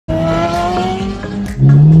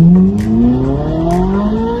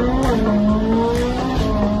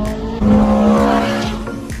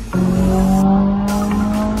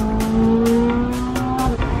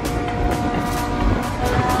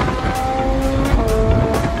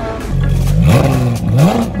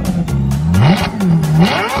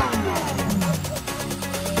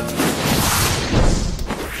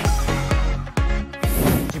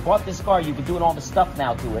car, you've been doing all the stuff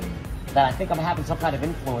now to it, that I think I'm having some kind of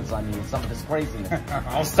influence on you with some of this craziness.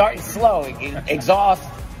 I'm starting slow. Exhaust,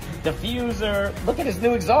 diffuser. Look at his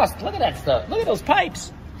new exhaust. Look at that stuff. Look at those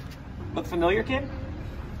pipes. Look familiar, kid?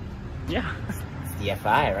 Yeah. It's the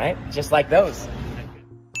FI, right? Just like those.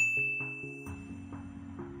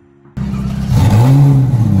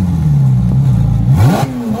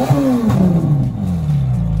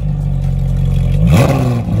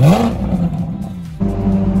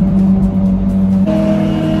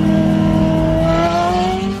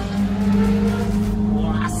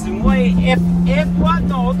 F1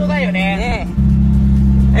 の音だよね。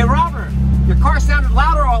Hey Robert, your car sounded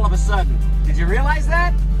louder all of a sudden. Did you realize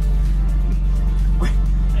that? I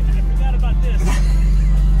forgot about this.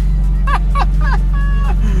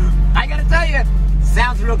 I gotta tell you,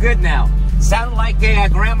 sounds real good now. Sounded like a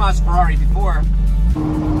grandma's Ferrari before.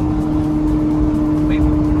 Wait.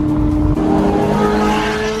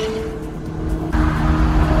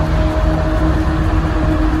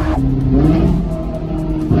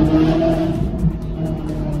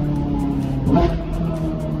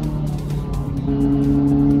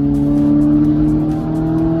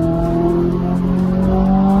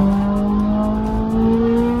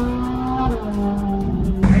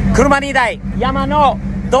車2台、山の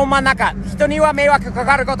ど真ん中、人には迷惑か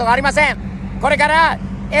かることがありません。これから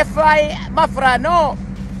FI マフラーの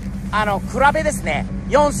比べですね。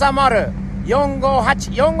430、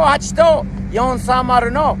458、458と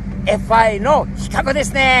430の FI の比較で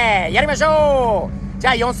すね。やりましょう。じ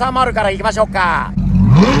ゃあ430からいきましょうか。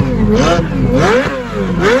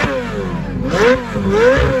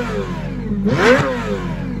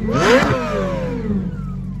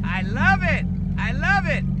I love it. I love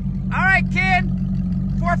it. All right, kid.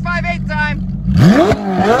 458 time.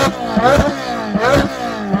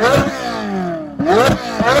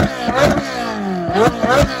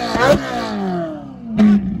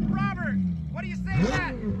 Robert, what do you say to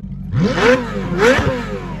that?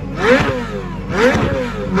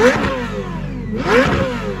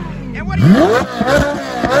 And what do you...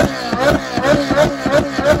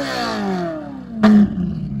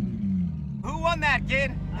 Who won that,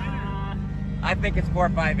 kid? I think it's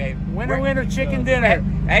 458. Winner, chicken dinner.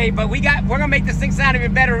 Hey, but we're gonna make this thing sound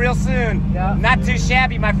even better real soon. Yeah. Not too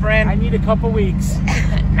shabby, my friend. I need a couple weeks.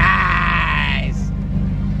 Nice.